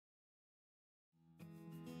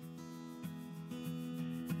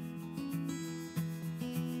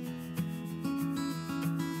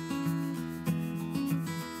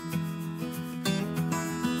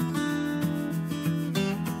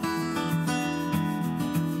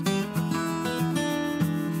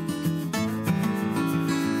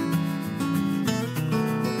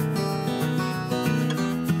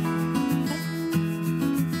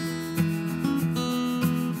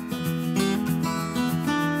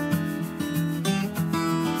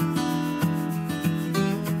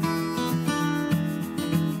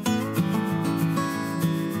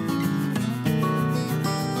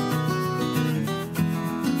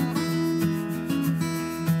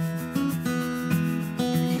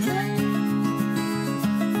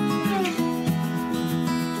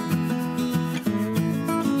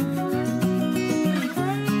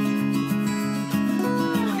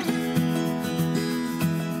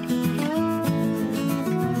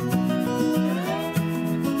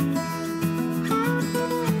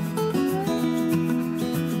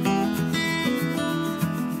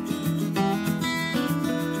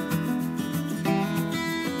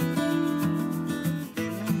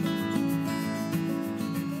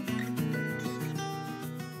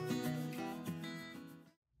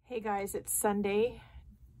guys, it's Sunday,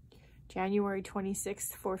 January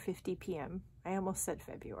 26th, 4:50 p.m. I almost said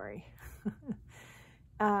February.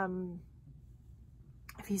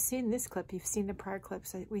 If you've seen this clip, you've seen the prior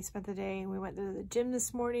clips. We spent the day and we went to the gym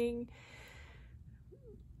this morning.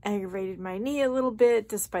 Aggravated my knee a little bit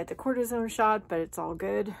despite the cortisone shot, but it's all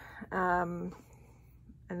good. And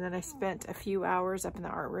then I spent a few hours up in the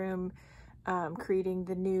art room creating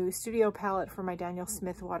the new studio palette for my Daniel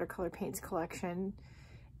Smith watercolor paints collection.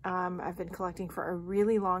 I've been collecting for a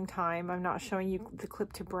really long time. I'm not showing you the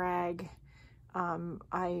clip to brag.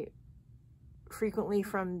 I frequently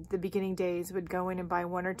from the beginning days would go in and buy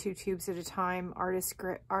 1 or 2 tubes at a time.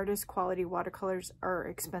 Artist quality watercolors are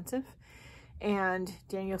expensive, and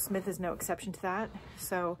Daniel Smith is no exception to that.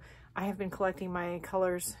 So I have been collecting my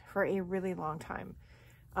colors for a really long time.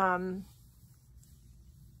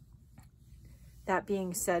 That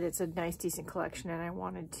being said, it's a nice, decent collection, and I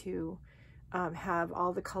wanted to have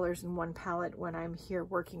all the colors in one palette when I'm here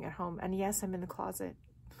working at home. And yes, I'm in the closet.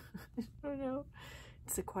 I don't know.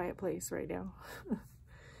 It's a quiet place right now.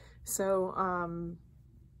 So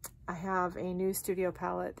I have a new studio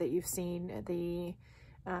palette that you've seen. The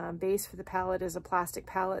base for the palette is a plastic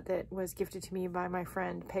palette that was gifted to me by my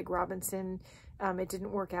friend Peg Robinson. It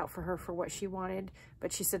didn't work out for her for what she wanted,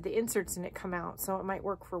 but she said the inserts in it come out, so it might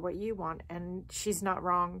work for what you want, and she's not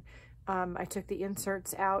wrong. I took the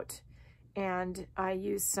inserts out and I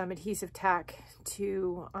used some adhesive tack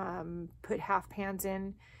to put half pans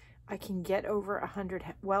in. I can get over 100,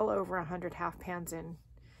 well over 100 half pans in,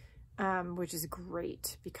 which is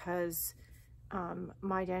great because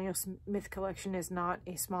my Daniel Smith collection is not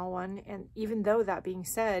a small one. And even though that being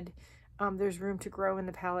said, there's room to grow in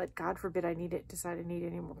the palette. God forbid I decide I need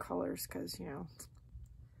any more colors, because, you know,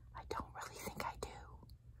 I don't really think I do.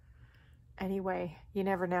 Anyway, you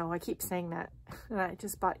never know. I keep saying that. And I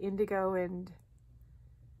just bought indigo and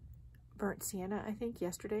burnt sienna, I think,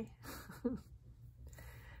 yesterday.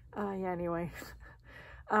 Yeah, anyway.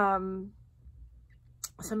 So I'm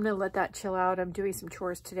going to let that chill out. I'm doing some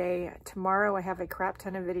chores today. Tomorrow I have a crap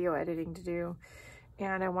ton of video editing to do,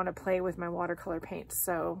 and I want to play with my watercolor paints.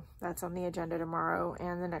 So that's on the agenda tomorrow,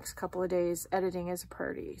 and the next couple of days editing is a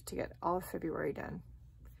priority to get all of February done.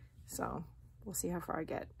 So we'll see how far I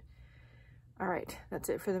get. All right, that's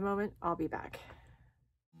it for the moment. I'll be back.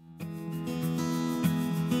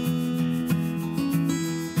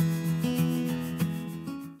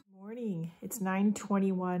 It's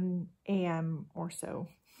 9:21 a.m. or so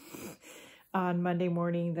on Monday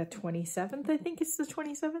morning, the 27th. I think it's the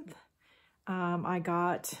 27th. I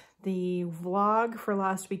got the vlog for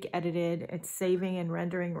last week edited. It's saving and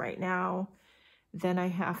rendering right now. Then I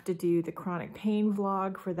have to do the chronic pain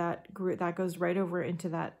vlog for that group. That goes right over into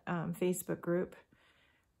that Facebook group.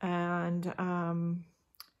 And then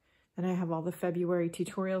I have all the February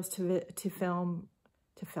tutorials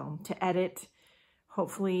to edit.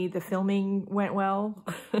 Hopefully the filming went well.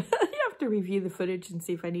 You have to review the footage and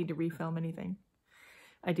see if I need to refilm anything.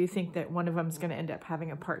 I do think that one of them is going to end up having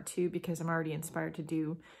a part 2 because I'm already inspired to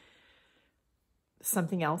do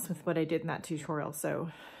something else with what I did in that tutorial. So,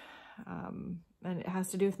 and it has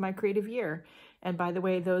to do with my creative year. And by the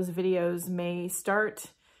way, those videos may start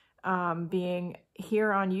being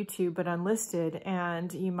here on YouTube, but unlisted,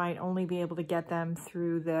 and you might only be able to get them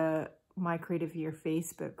through the My Creative Year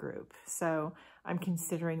Facebook group. So I'm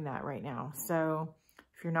considering that right now. So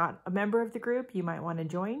if you're not a member of the group, you might want to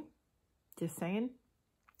join. Just saying.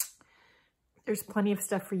 There's plenty of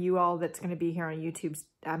stuff for you all that's going to be here on YouTube.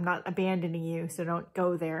 I'm not abandoning you, so don't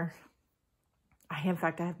go there. In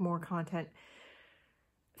fact, I have more content.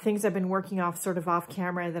 Things I've been working off sort of off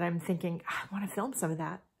camera that I'm thinking, I want to film some of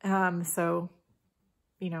that. So,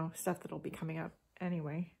 you know, stuff that'll be coming up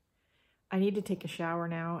anyway. I need to take a shower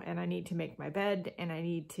now, and I need to make my bed, and I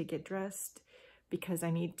need to get dressed because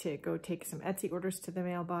I need to go take some Etsy orders to the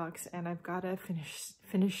mailbox, and I've got to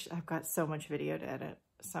finish. I've got so much video to edit.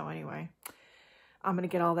 So anyway, I'm going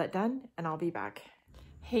to get all that done, and I'll be back.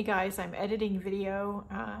 Hey guys, I'm editing video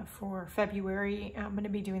for February. I'm going to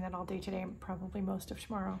be doing that all day today and probably most of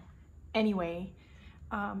tomorrow. Anyway,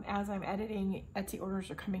 as I'm editing, Etsy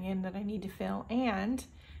orders are coming in that I need to fill, and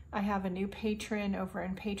I have a new patron over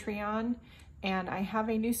in Patreon, and I have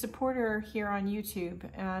a new supporter here on YouTube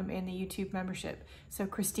in the YouTube membership. So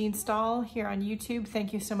Christine Stahl here on YouTube,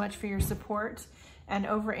 thank you so much for your support. And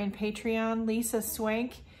over in Patreon, Lisa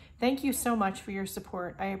Swank, thank you so much for your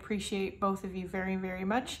support. I appreciate both of you very, very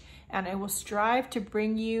much, and I will strive to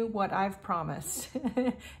bring you what I've promised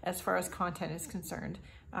as far as content is concerned.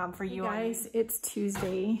 For you guys, it's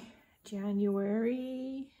Tuesday,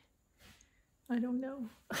 January... I don't know.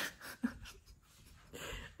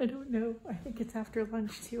 I don't know. I think it's after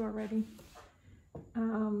lunch too already.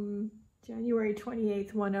 January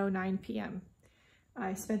 28th, 1:09 p.m.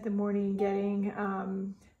 I spent the morning getting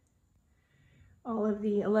all of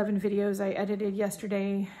the 11 videos I edited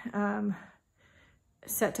yesterday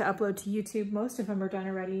set to upload to YouTube. Most of them are done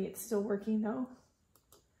already. It's still working though.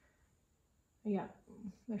 Yeah,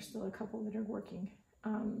 there's still a couple that are working.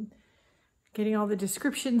 Getting all the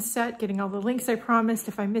descriptions set, getting all the links I promised.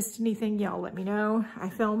 If I missed anything, y'all let me know. I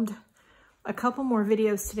filmed a couple more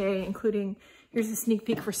videos today, including, here's a sneak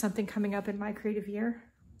peek for something coming up in my creative year.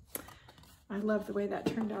 I love the way that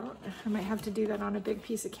turned out. I might have to do that on a big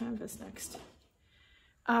piece of canvas next.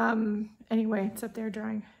 Anyway, it's up there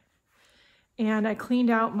drying. And I cleaned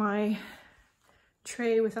out my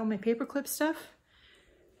tray with all my paperclip stuff.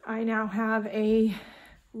 I now have a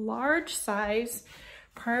large size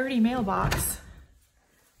priority mail box.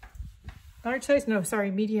 Large size? No,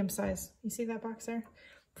 sorry, medium size. You see that box there?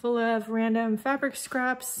 Full of random fabric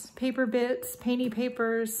scraps, paper bits, painty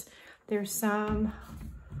papers. There's some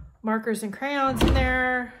markers and crayons in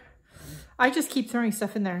there. I just keep throwing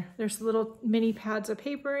stuff in there. There's little mini pads of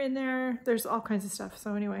paper in there. There's all kinds of stuff.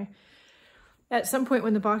 So anyway, at some point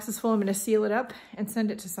when the box is full, I'm gonna seal it up and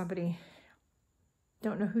send it to somebody.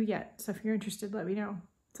 Don't know who yet. So if you're interested, let me know.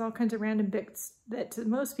 It's all kinds of random bits that to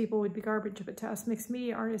most people would be garbage, but to us mixed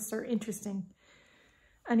media artists are interesting.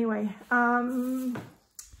 Anyway,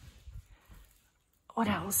 what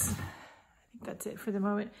else? I think that's it for the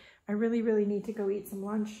moment. I really, really need to go eat some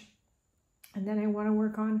lunch. And then I want to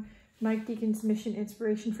work on Mike Deacon's mission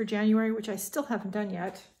inspiration for January, which I still haven't done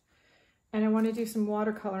yet. And I want to do some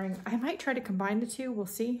watercoloring. I might try to combine the two, we'll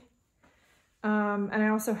see. And I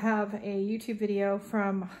also have a YouTube video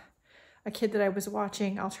from a kid that I was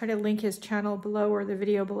watching. I'll try to link his channel below or the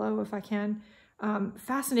video below if I can.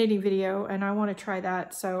 Fascinating video, and I want to try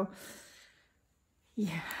that. So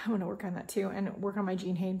yeah, I want to work on that too and work on my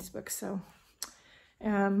Jean Haynes book. So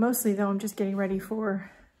mostly though, I'm just getting ready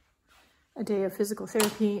for a day of physical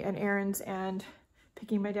therapy and errands and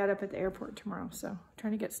picking my dad up at the airport tomorrow. So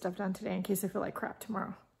trying to get stuff done today in case I feel like crap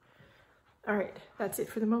tomorrow. All right, that's it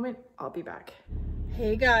for the moment. I'll be back.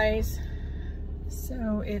 Hey guys.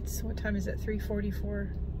 So it's, what time is it?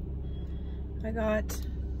 3:44. I got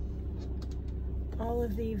all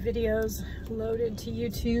of the videos loaded to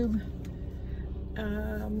YouTube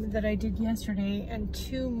that I did yesterday, and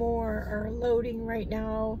 2 more are loading right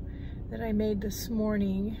now that I made this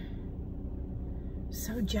morning.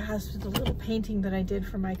 So jazzed with the little painting that I did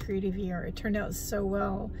for my creative year. It turned out so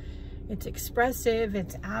well. It's expressive,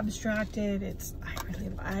 it's abstracted,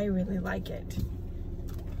 I really like it.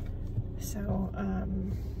 So,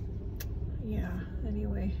 yeah,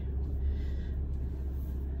 anyway,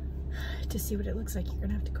 to see what it looks like, you're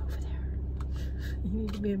gonna have to go over there. You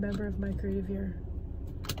need to be a member of my creative year.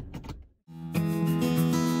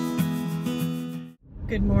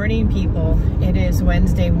 Good morning, people. It is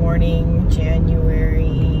Wednesday morning,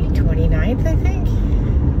 January 29th, I think.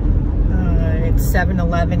 It's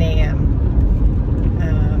 7:11 a.m.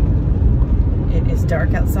 It is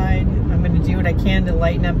dark outside. I'm going to do what I can to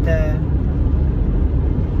lighten up the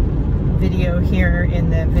video here in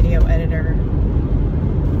the video editor.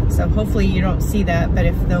 So hopefully you don't see that, but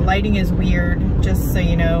if the lighting is weird, just so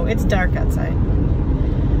you know, it's dark outside.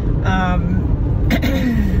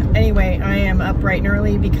 Anyway, I am up bright and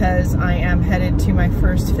early because I am headed to my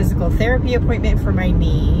first physical therapy appointment for my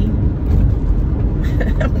knee.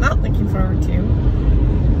 I'm not looking forward to.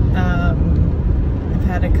 I've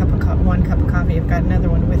had one cup of coffee. I've got another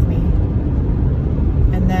one with me.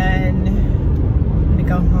 And then I'm gonna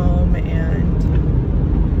go home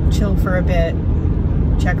and chill for a bit,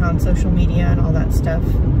 check on social media and all that stuff.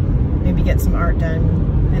 Maybe get some art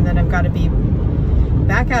done. And then I've got to be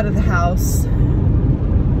back out of the house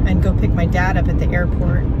and go pick my dad up at the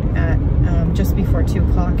airport at just before 2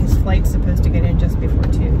 o'clock. His flight's supposed to get in just before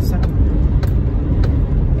 2, so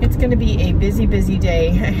it's going to be a busy, busy day.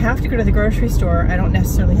 I have to go to the grocery store. I don't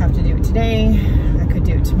necessarily have to do it today. I could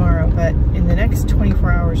do it tomorrow, but in the next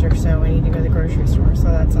 24 hours or so, I need to go to the grocery store, so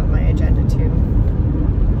that's on my agenda too.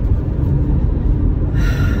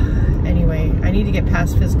 Anyway, I need to get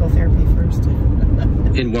past physical therapy first.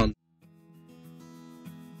 In one.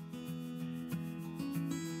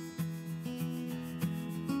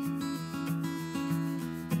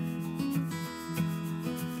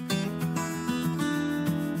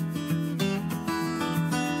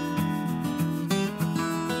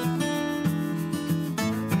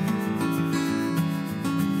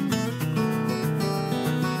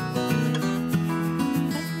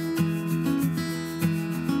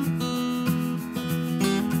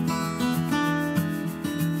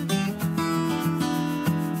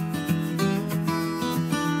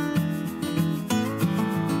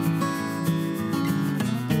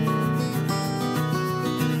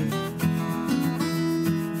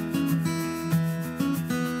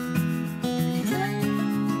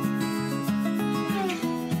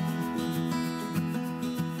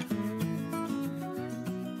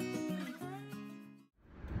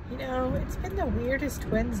 been the weirdest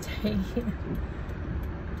Wednesday.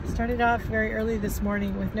 Started off very early this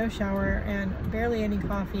morning with no shower and barely any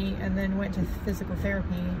coffee, and then went to physical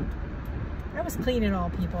therapy. I was clean and all,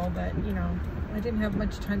 people, but you know, I didn't have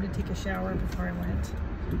much time to take a shower before I went,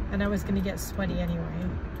 and I was gonna get sweaty anyway.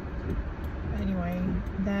 Anyway,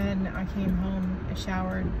 then I came home, I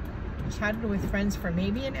showered, chatted with friends for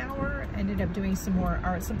maybe an hour, ended up doing some more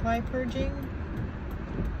art supply purging,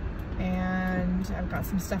 and I've got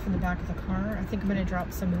some stuff in the back of the car. I think I'm gonna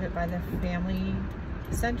drop some of it by the family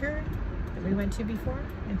center that we went to before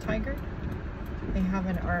in Tigard. They have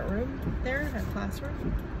an art room there, a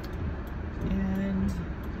classroom. And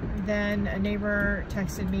then a neighbor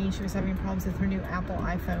texted me. She was having problems with her new Apple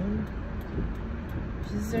iPhone.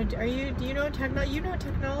 She said, do you know technology? You know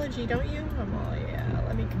technology, don't you? I'm all, yeah,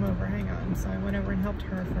 let me come over, hang on. So I went over and helped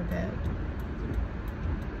her for a bit.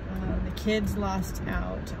 The kids lost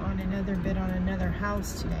out on another bid on another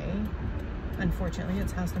house today. Unfortunately,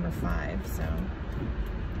 it's house number 5, so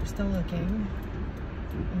we're still looking.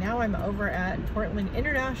 Now I'm over at Portland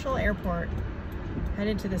International Airport,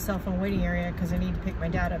 headed to the cell phone waiting area because I need to pick my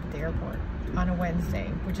dad up at the airport on a Wednesday,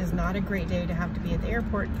 which is not a great day to have to be at the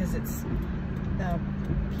airport because it's the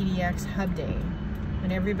PDX hub day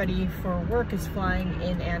when everybody for work is flying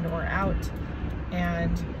in and or out,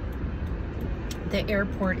 and the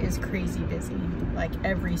airport is crazy busy, like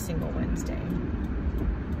every single Wednesday.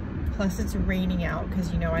 Plus it's raining out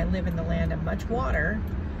because, you know, I live in the land of much water,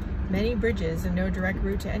 many bridges, and no direct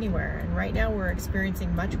route to anywhere. And right now we're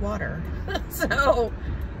experiencing much water. So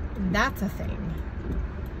that's a thing.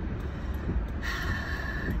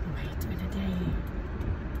 Anyway, it's been a day.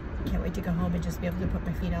 Can't wait to go home and just be able to put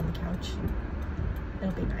my feet on the couch.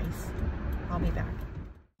 It'll be nice. I'll be back.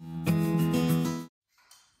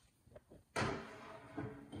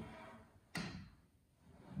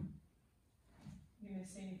 You gonna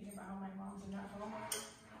say anything about how my mom's not home?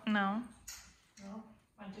 No. No?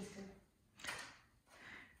 I just could.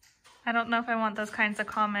 I don't know if I want those kinds of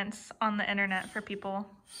comments on the internet for people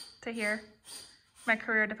to hear. My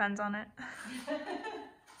career depends on it.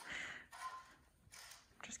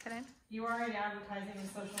 Just kidding. You are already advertising in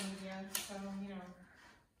social media, so, you know.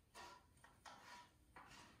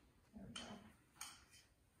 There we go.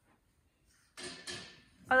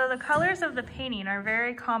 Although the colors of the painting are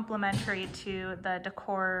very complementary to the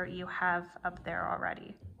decor you have up there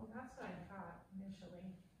already. Well, that's what I thought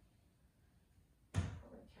initially.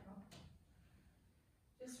 Holy cow.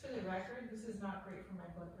 Just for the record, this is not great for my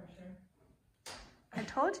blood pressure. I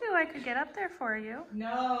told you I could get up there for you.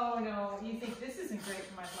 No, no, you think this isn't great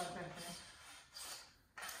for my blood pressure.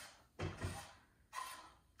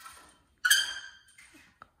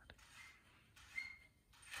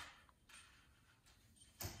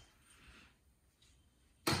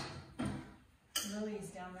 Lily's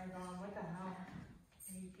down there going, what the hell are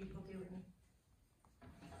you people doing?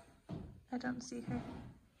 I don't see her.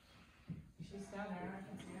 She's down there, I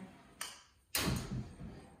can see her.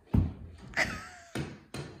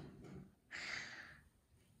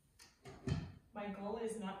 My goal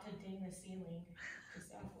is not to ding the ceiling,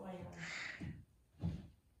 just FYI.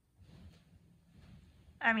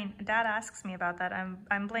 I mean, Dad asks me about that.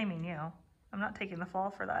 I'm blaming you. I'm not taking the fall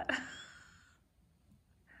for that.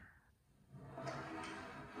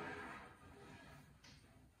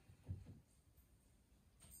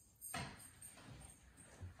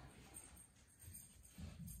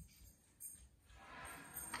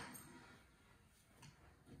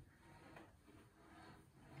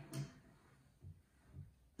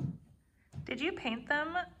 Did you paint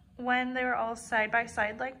them when they were all side by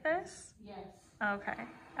side like this? Yes. Okay.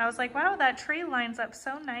 I was like, wow, that tree lines up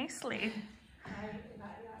so nicely. Yeah, it's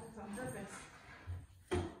on purpose.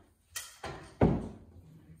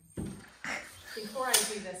 Before I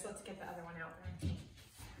do this, let's get the other one out there.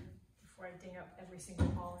 Before I ding up every single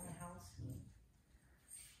wall in the house.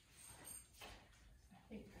 I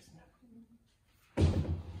think there's enough.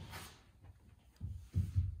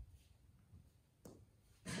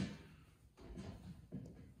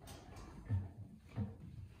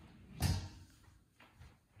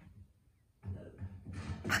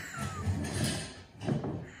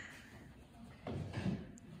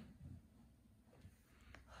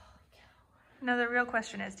 No, the real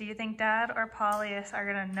question is, do you think Dad or Polly are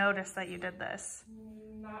going to notice that you did this?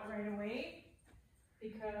 Not right away,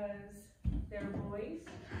 because they're boys,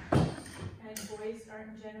 and boys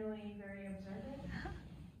aren't generally very observant.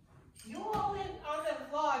 You all on the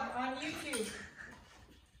vlog on YouTube,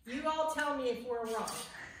 you all tell me if we're wrong.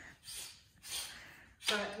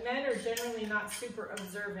 But men are generally not super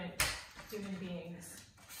observant human beings.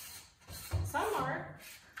 Some are,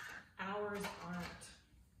 ours aren't.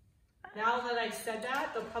 Now that I've said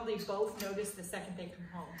that, they'll probably both notice the second they come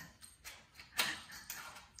home.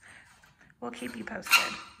 We'll keep you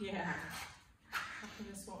posted. Yeah. Hopefully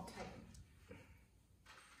this won't tighten.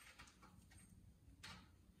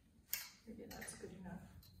 Maybe that's good enough.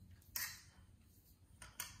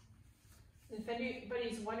 If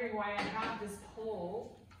anybody's wondering why I have this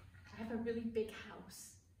pole, I have a really big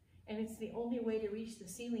house. And it's the only way to reach the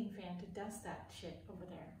ceiling fan to dust that shit over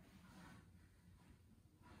there.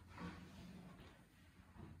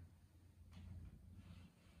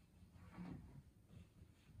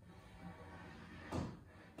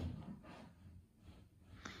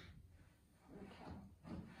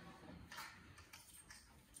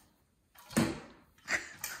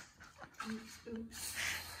 Oops.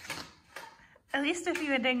 At least if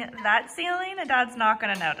you ding that ceiling, Dad's not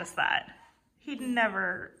gonna notice that. He'd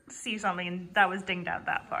never see something that was dinged out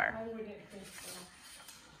that far. I wouldn't think so.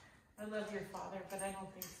 I love your father, but I don't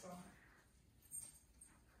think so.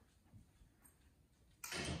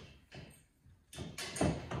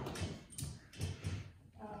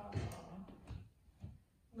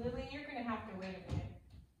 Lily, you're gonna have to wait a minute.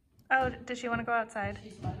 Oh, does she want to go outside?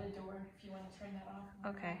 She's by the door if you want to turn that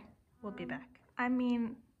off. Okay, we'll be back. I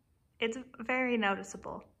mean, it's very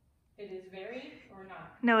noticeable. It is very or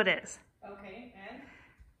not? No, it is. Okay, and?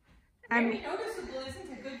 Very noticeable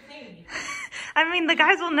isn't a good thing. I mean, the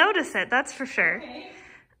guys will notice it, that's for sure. Okay.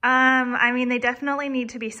 I mean, they definitely need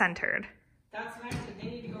to be centered. That's what I said, they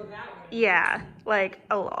need to go that way. Yeah, like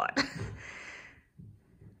a lot.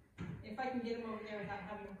 If I can get them over there without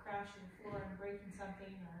having them crash on the floor and breaking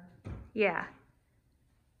something or... Yeah.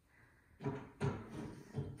 Falling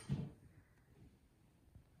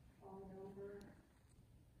over.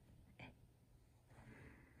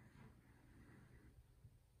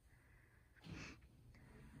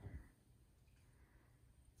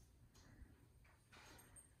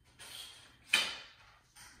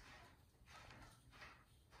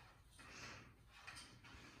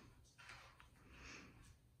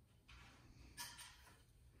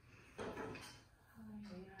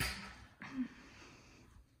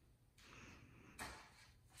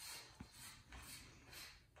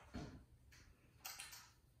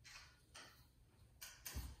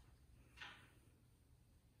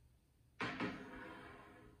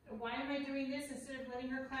 Why am I doing this instead of letting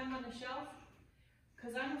her climb on the shelf?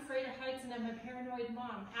 Because I'm afraid of heights and I'm a paranoid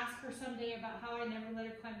mom. Ask her someday about how I never let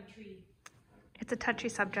her climb a tree. It's a touchy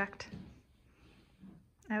subject.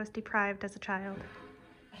 I was deprived as a child.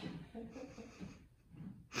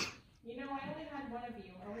 You know, I only had one of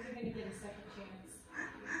you. I wasn't going to get a second chance.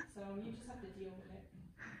 So you just have to deal with it.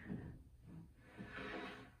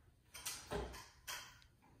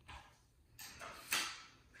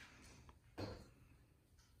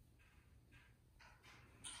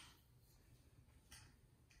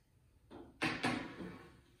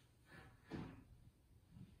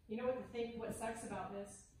 You know what sucks about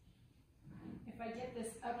this? If I get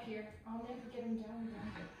this up here, I'll never get him down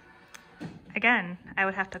again. Again, I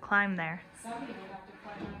would have to climb there. Somebody will have to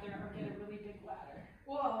climb up there or get a really big ladder.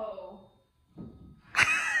 Whoa!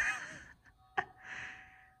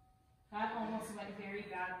 That almost went very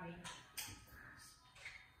badly.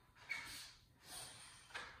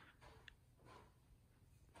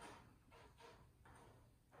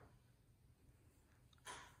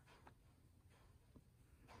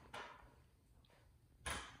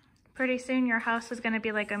 Pretty soon your house is going to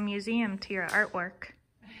be like a museum to your artwork.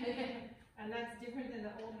 And that's different than the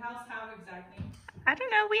old house? How exactly? I don't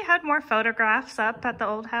know, we had more photographs up at the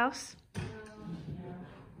old house. Yeah.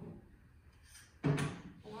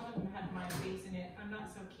 A lot of them had my face in it. I'm not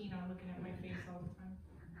so keen on looking at my face all the time.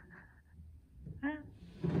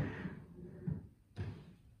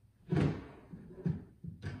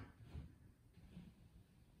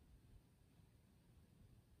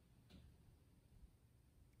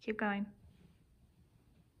 Keep going.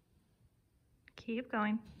 Keep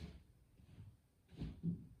going.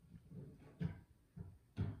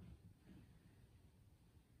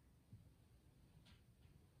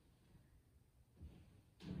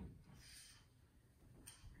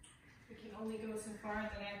 We can only go so far, and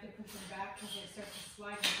then I have to push them back because they start to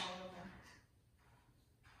slide and fall over.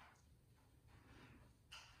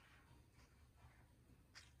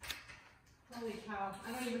 Holy cow.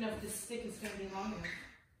 I don't even know if this stick is going to be long enough.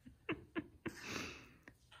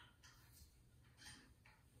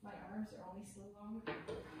 My arms are only so long.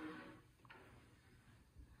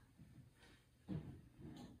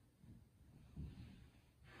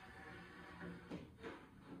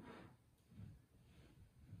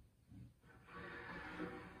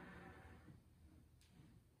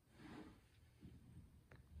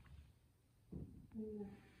 Ooh.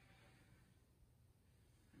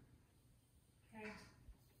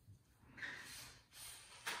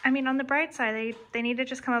 I mean, on the bright side, they need to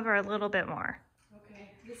just come over a little bit more.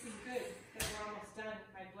 Okay, this is good because we're almost done.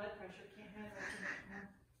 My blood pressure can't handle it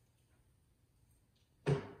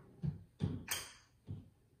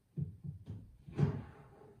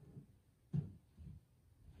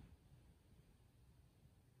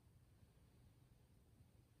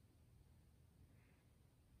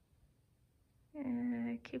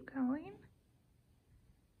anymore. Keep going.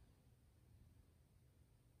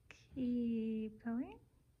 Keep going.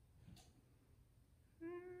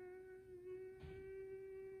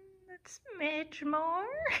 A smidge more.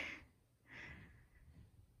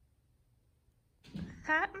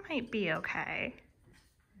 That might be okay.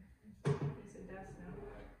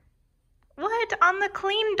 What? On the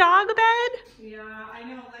clean dog bed? Yeah, I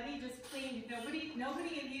know. Letty just cleaned.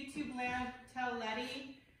 Nobody in YouTube land tell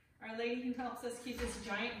Letty, our lady who helps us keep this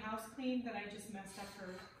giant house clean, that I just messed up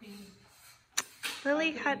her clean.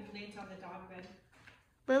 Lily had on the dog bed.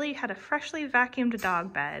 Lily had a freshly vacuumed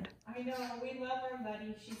dog bed. I know. We love our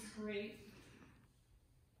Letty. She's great.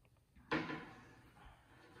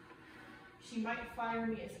 She might fire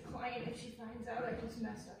me as a client if she finds out I just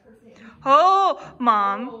messed up her thing. Oh,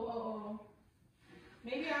 Mom. Oh.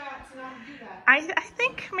 Maybe I ought to not do that. I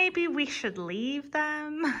think maybe we should leave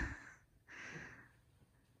them.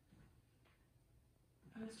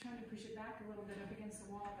 I was trying to push it back a little bit up against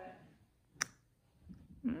the wall, but...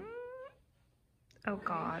 Oh,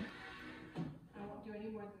 God. I won't do any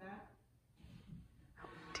more than that. Oh,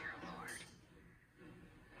 dear Lord.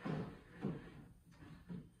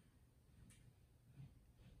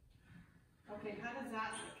 Okay, how does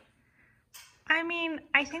that look? I mean,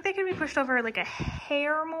 I think they could be pushed over like a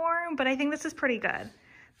hair more, but I think this is pretty good.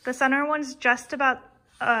 The center one's just about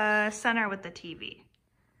center with the TV.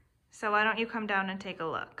 So why don't you come down and take a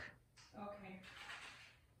look? Okay.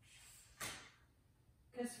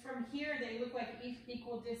 Because from here, they look like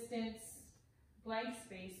equal distance blank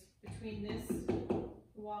space between this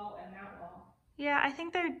wall and that wall. Yeah, I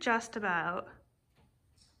think they're just about.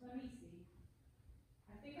 Let me see.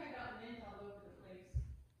 I think I got lint all over the place.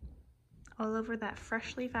 All over that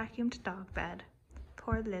freshly vacuumed dog bed.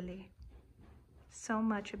 Poor Lily. So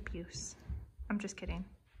much abuse. I'm just kidding.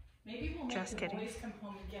 Maybe we'll make the boys come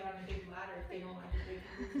home and get on a big ladder if they don't like the big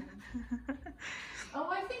room. Oh,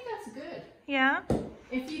 I think that's good. Yeah?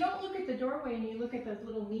 If you don't look at the doorway and you look at the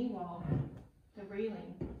little knee wall, the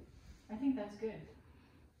railing, I think that's good.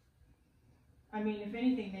 I mean, if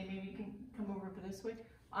anything, they maybe can come over this way.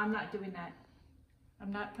 I'm not doing that.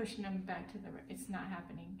 I'm not pushing them back to the right. It's not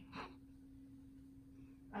happening.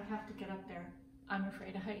 I'd have to get up there. I'm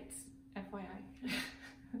afraid of heights, FYI.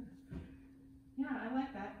 Yeah, I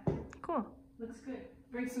like that. Cool. Looks good.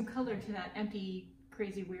 Bring some color to that empty,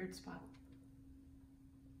 crazy, weird spot.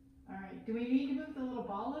 All right. Do we need to move the little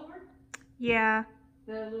ball over? Yeah.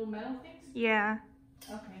 The little metal things? Yeah.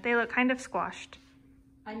 Okay. They look kind of squashed.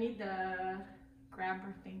 I need the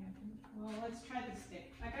grabber thing, I think. Well, let's try the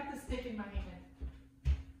stick. I got the stick in my hand.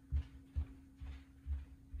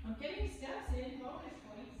 I'm getting steps in, bonus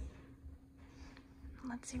points.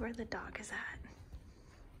 Let's see where the dog is at.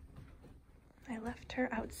 I left her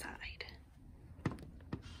outside.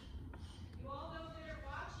 You all know they're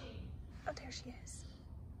watching. Oh, there she is.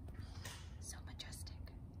 So majestic.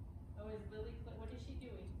 Oh, is Lily, what is she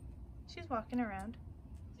doing? She's walking around.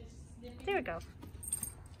 Just sniffing? There we go.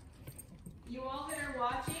 You all that are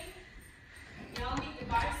watching, y'all need to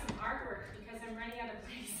buy some artwork because I'm running out of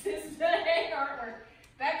places to hang artwork.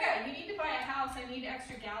 Becca, you need to buy a house. I need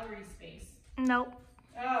extra gallery space. Nope.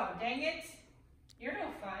 Oh, dang it. You're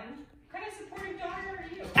no fun. What kind of supportive daughter are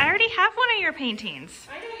you? I already have one of your paintings.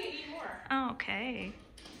 I know you need more. Oh, okay.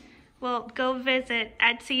 Well, go visit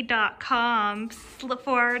etsy.com/.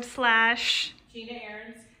 Gina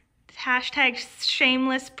Ahrens. #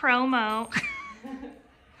 shameless promo.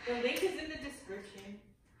 The link is in the description.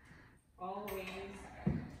 Always.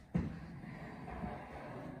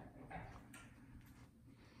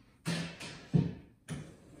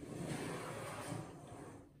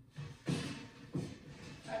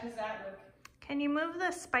 How does that look? Can you move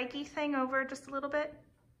the spiky thing over just a little bit?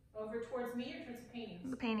 Over towards me or towards the paintings?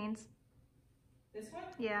 The paintings. This one?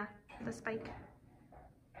 Yeah, the spike.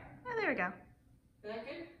 Oh, there we go. Is that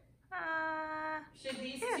good? Should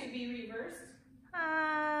these yeah. two be reversed?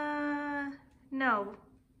 No.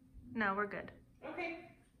 No, we're good. Okay,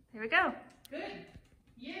 There we go. good.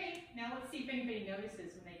 Yay. Now let's see if anybody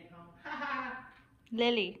notices when they get home. Ha ha.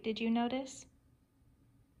 Lily, did you notice?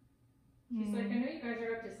 She's like, I know you guys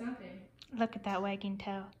are up to something. Look at that wagging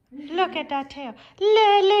tail. Look at that tail.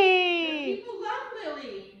 Lily! People love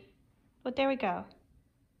Lily. But there we go.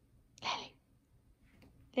 Lily.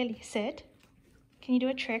 Lily, sit. Can you do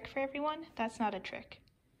a trick for everyone? That's not a trick.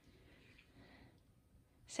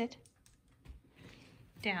 Sit.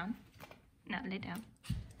 Down. No, lay down.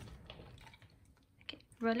 Okay,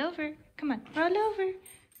 roll over. Come on, roll over.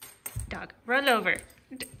 Dog, roll over.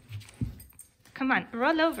 Come on,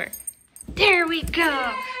 roll over. There we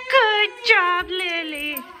go. Good job,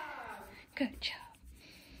 Lily. Good job.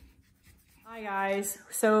 Hi guys.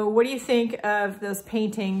 So what do you think of those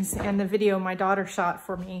paintings and the video my daughter shot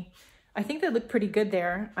for me? I think they look pretty good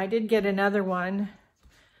there. I did get another one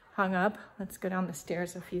hung up. Let's go down the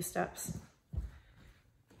stairs a few steps.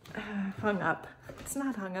 Hung up. It's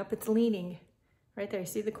not hung up, it's leaning. Right there, you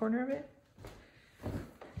see the corner of it?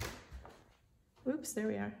 Oops, there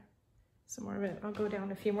we are. Some more of it. I'll go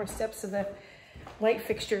down a few more steps so the light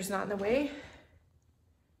fixture's not in the way.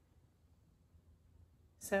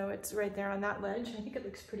 So it's right there on that ledge. I think it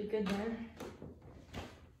looks pretty good there.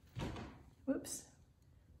 Whoops,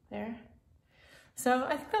 there. So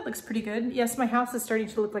I think that looks pretty good. Yes, my house is starting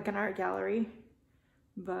to look like an art gallery,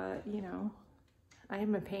 but you know, I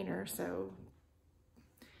am a painter, so,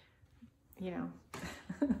 you know.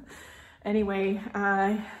 Anyway,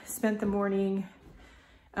 I spent the morning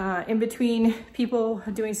in between people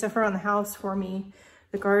doing stuff around the house for me.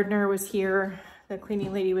 The gardener was here, the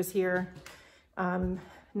cleaning lady was here.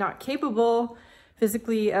 Not capable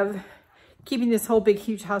physically of keeping this whole big,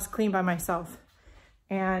 huge house clean by myself.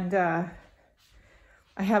 And I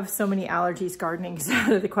have so many allergies, gardening's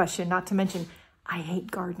out of the question, not to mention I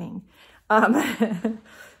hate gardening.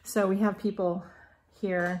 So we have people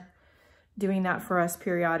here doing that for us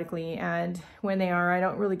periodically. And when they are, I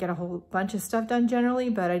don't really get a whole bunch of stuff done generally,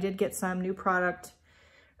 but I did get some new product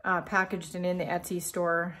packaged and in the Etsy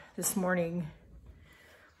store this morning.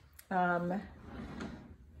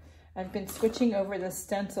 I've been switching over the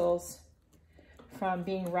stencils from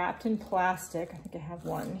being wrapped in plastic. I think I have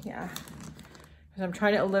one, yeah. Because I'm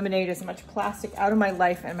trying to eliminate as much plastic out of my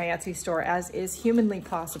life and my Etsy store as is humanly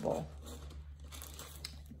possible.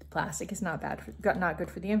 Plastic is not good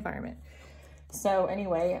for the environment. So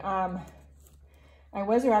anyway, I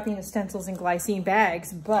was wrapping the stencils in glycine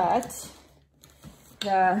bags, but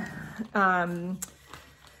the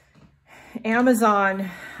Amazon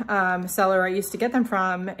seller I used to get them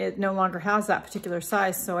from, it no longer has that particular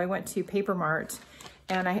size. So I went to Paper Mart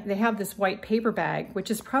and they have this white paper bag, which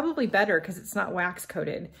is probably better because it's not wax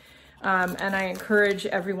coated. And I encourage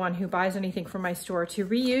everyone who buys anything from my store to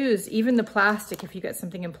reuse even the plastic if you get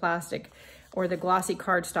something in plastic or the glossy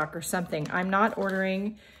cardstock or something. I'm not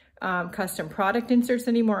ordering custom product inserts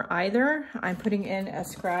anymore either. I'm putting in a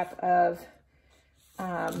scrap of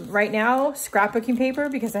right now scrapbooking paper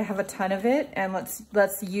because I have a ton of it, and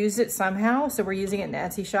let's use it somehow. So we're using it in the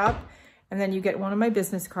Etsy shop, and then you get one of my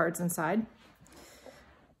business cards inside,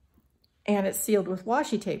 and it's sealed with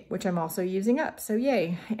washi tape, which I'm also using up. So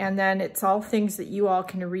yay! And then it's all things that you all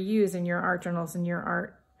can reuse in your art journals and your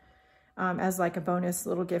art as like a bonus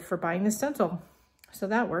little gift for buying the stencil. So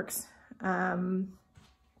that works.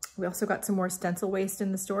 We also got some more stencil waste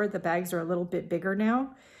in the store. The bags are a little bit bigger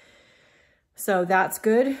now. So that's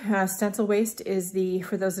good. Stencil waste is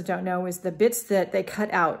for those that don't know, is the bits that they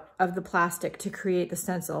cut out of the plastic to create the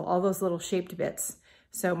stencil, all those little shaped bits.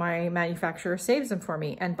 So my manufacturer saves them for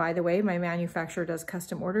me. And by the way, my manufacturer does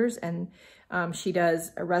custom orders, and she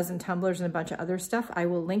does resin tumblers and a bunch of other stuff. I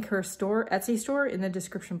will link her store, Etsy store, in the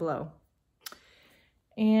description below.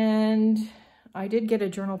 And I did get a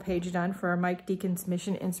journal page done for Mike Deacon's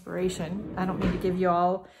Mission Inspiration. I don't mean to give you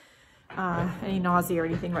all any nausea or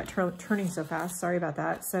anything about turning so fast. Sorry about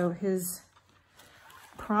that. So his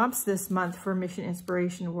prompts this month for Mission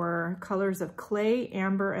Inspiration were colors of clay,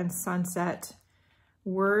 amber, and sunset.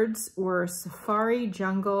 Words were safari,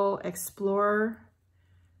 jungle, explorer,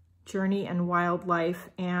 journey, and wildlife.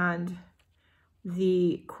 And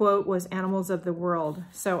the quote was animals of the world.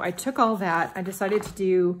 So I took all that. I decided to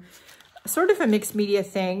do sort of a mixed media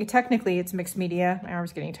thing. Technically, it's mixed media. My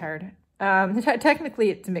arm's getting tired. Technically,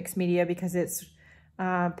 it's mixed media because it's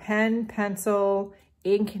pen, pencil,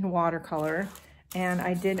 ink, and watercolor. And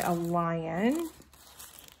I did a lion.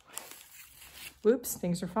 Whoops,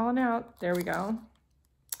 things are falling out. There we go.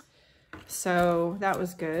 So that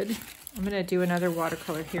was good. I'm going to do another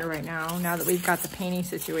watercolor here right now that we've got the painting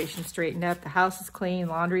situation straightened up. The house is clean,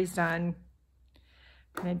 laundry's done.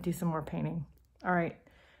 I'm going to do some more painting. All right.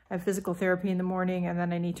 I have physical therapy in the morning, and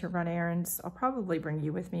then I need to run errands. I'll probably bring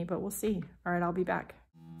you with me, but we'll see. All right, I'll be back.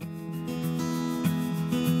 I am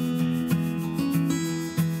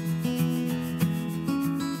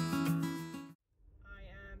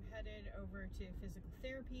headed over to physical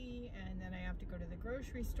therapy, and then I have to go to the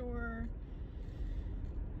grocery store.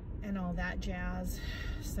 and all that jazz.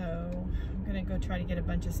 So I'm gonna go try to get a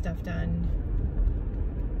bunch of stuff done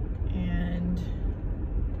and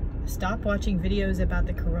stop watching videos about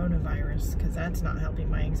the coronavirus, because that's not helping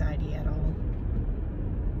my anxiety at all.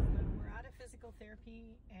 We're out of physical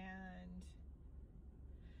therapy, and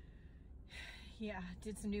yeah,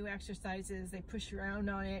 did some new exercises. They pushed around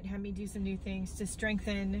on it, had me do some new things to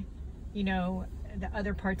strengthen, you know, the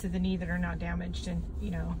other parts of the knee that are not damaged. And,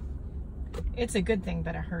 you know, it's a good thing,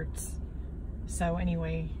 but it hurts. So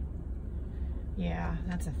anyway, yeah,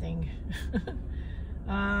 that's a thing.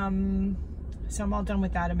 So I'm all done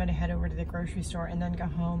with that. I'm gonna head over to the grocery store and then go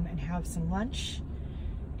home and have some lunch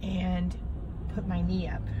and put my knee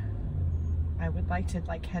up. I would like to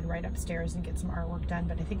like head right upstairs and get some artwork done,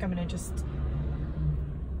 but I think I'm gonna just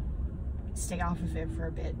stay off of it for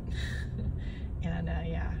a bit. And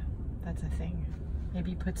yeah, that's a thing.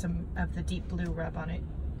 Maybe put some of the deep blue rub on it.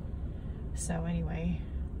 So anyway,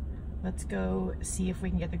 let's go see if we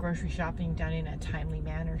can get the grocery shopping done in a timely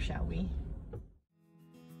manner, shall we?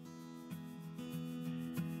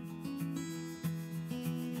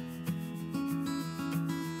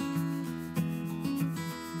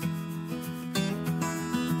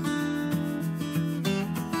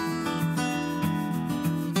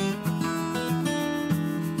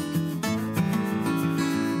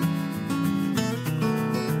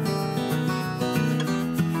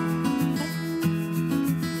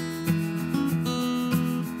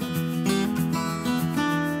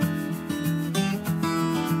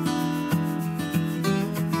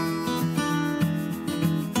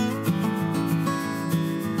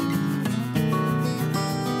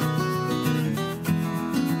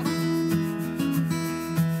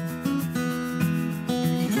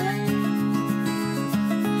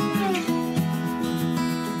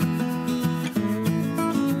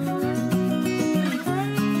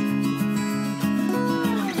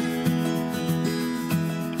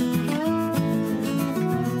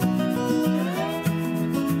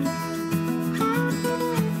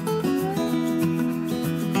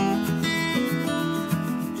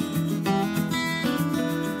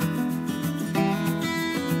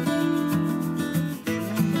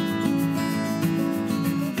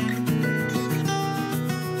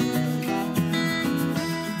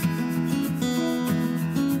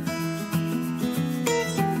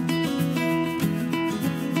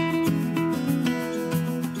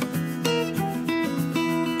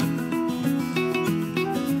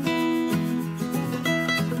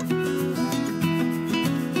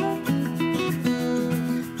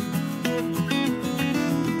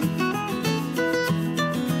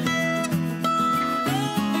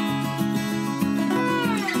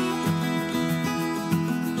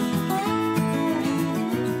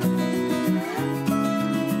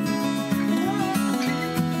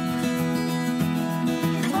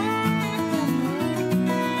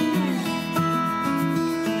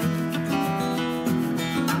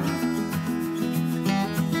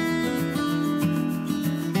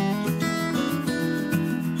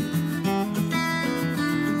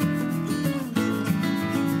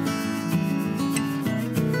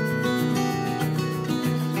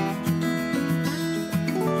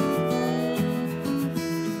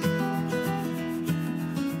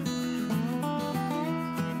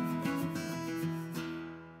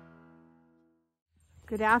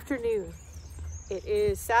 Good afternoon. It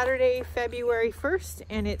is Saturday, February 1st,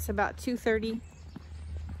 and it's about 2:30.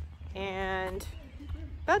 And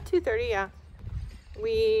about 2:30, yeah.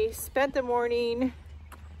 We spent the morning,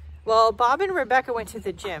 well, Bob and Rebecca went to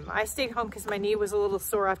the gym. I stayed home because my knee was a little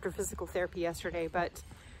sore after physical therapy yesterday, but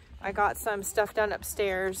I got some stuff done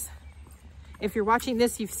upstairs. If you're watching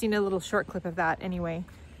this, you've seen a little short clip of that anyway.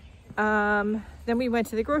 Then we went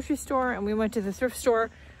to the grocery store and we went to the thrift store.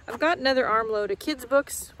 I've got another armload of kids'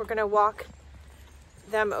 books. We're gonna walk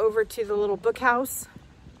them over to the little book house,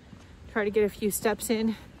 try to get a few steps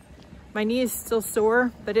in. My knee is still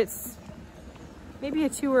sore, but it's maybe a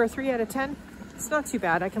 2 or a 3 out of 10. It's not too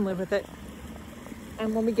bad, I can live with it.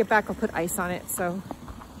 And when we get back, I'll put ice on it, so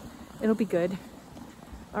it'll be good.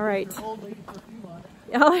 All right. Old lady perfume on it.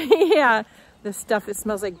 Oh yeah, the stuff, it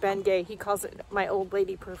smells like Ben Gay. He calls it my old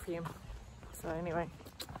lady perfume. So anyway.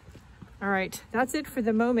 All right, that's it for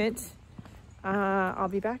the moment. I'll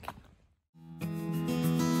be back.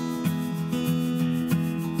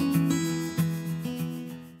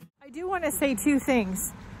 I do want to say 2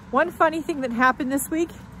 things. One funny thing that happened this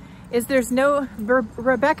week is there's no,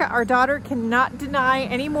 Rebecca, our daughter, cannot deny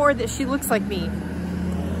anymore that she looks like me.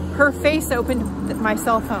 Her face opened my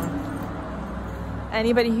cell phone.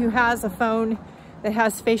 Anybody who has a phone that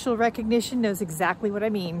has facial recognition knows exactly what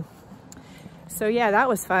I mean. So yeah, that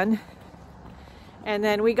was fun. And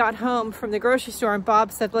then we got home from the grocery store and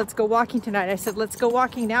Bob said, let's go walking tonight. I said, let's go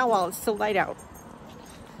walking now while it's still light out.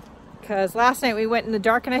 Because last night we went in the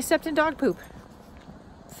dark and I stepped in dog poop.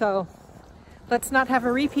 So let's not have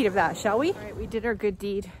a repeat of that, shall we? All right, we did our good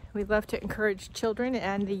deed. We love to encourage children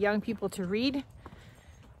and the young people to read.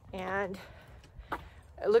 And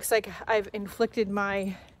it looks like I've inflicted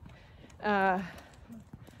my, I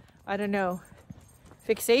don't know,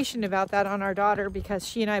 fixation about that on our daughter, because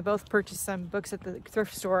she and I both purchased some books at the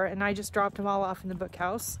thrift store and I just dropped them all off in the book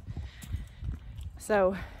house.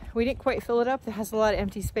 So we didn't quite fill it up. It has a lot of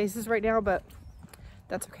empty spaces right now, but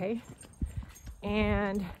that's okay.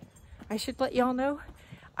 And I should let y'all know,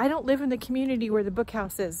 I don't live in the community where the book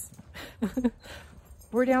house is.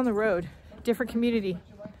 We're down the road, different community.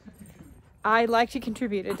 I like to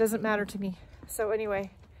contribute. It doesn't matter to me. So anyway,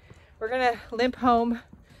 we're gonna limp home,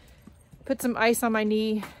 put some ice on my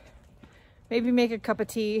knee, maybe make a cup of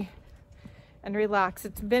tea and relax.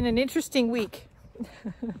 It's been an interesting week.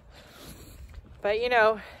 But you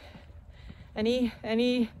know,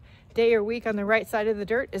 any day or week on the right side of the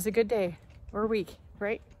dirt is a good day or week,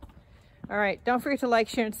 right? All right, don't forget to like,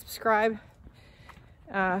 share, and subscribe.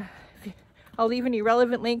 I'll leave any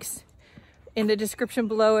relevant links in the description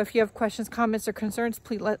below. If you have questions, comments, or concerns,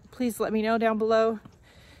 please let me know down below.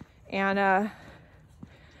 And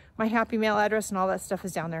my Happy Mail address and all that stuff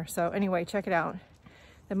is down there. So anyway, check it out.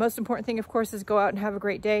 The most important thing, of course, is go out and have a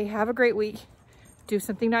great day. Have a great week. Do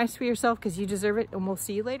something nice for yourself because you deserve it, and we'll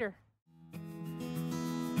see you later.